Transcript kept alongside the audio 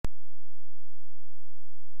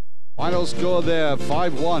Final score there,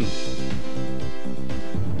 5-1.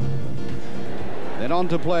 Then on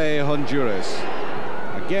to play Honduras.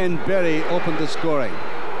 Again, Berry opened the scoring.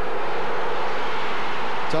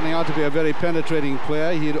 Turning out to be a very penetrating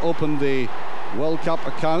player. He had opened the World Cup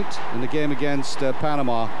account in the game against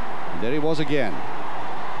Panama. And there he was again.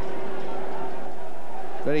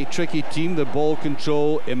 Very tricky team, the ball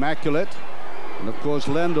control immaculate. And of course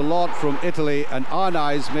learned a lot from Italy, and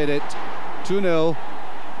Arnaiz made it 2-0,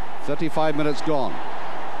 35 minutes gone.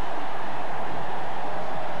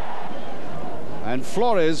 And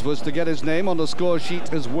Flores was to get his name on the score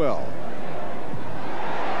sheet as well.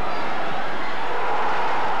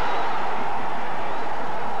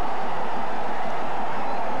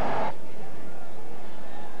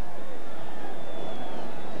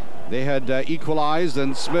 They had equalized,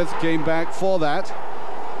 and Smith came back for that.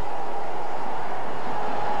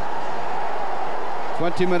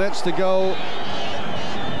 20 minutes to go,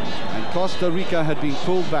 and Costa Rica had been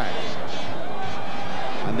pulled back.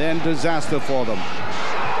 And then disaster for them.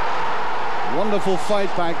 Wonderful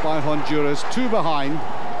fight back by Honduras, 2 behind,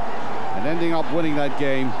 and ending up winning that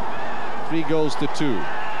game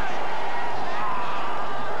 3-2.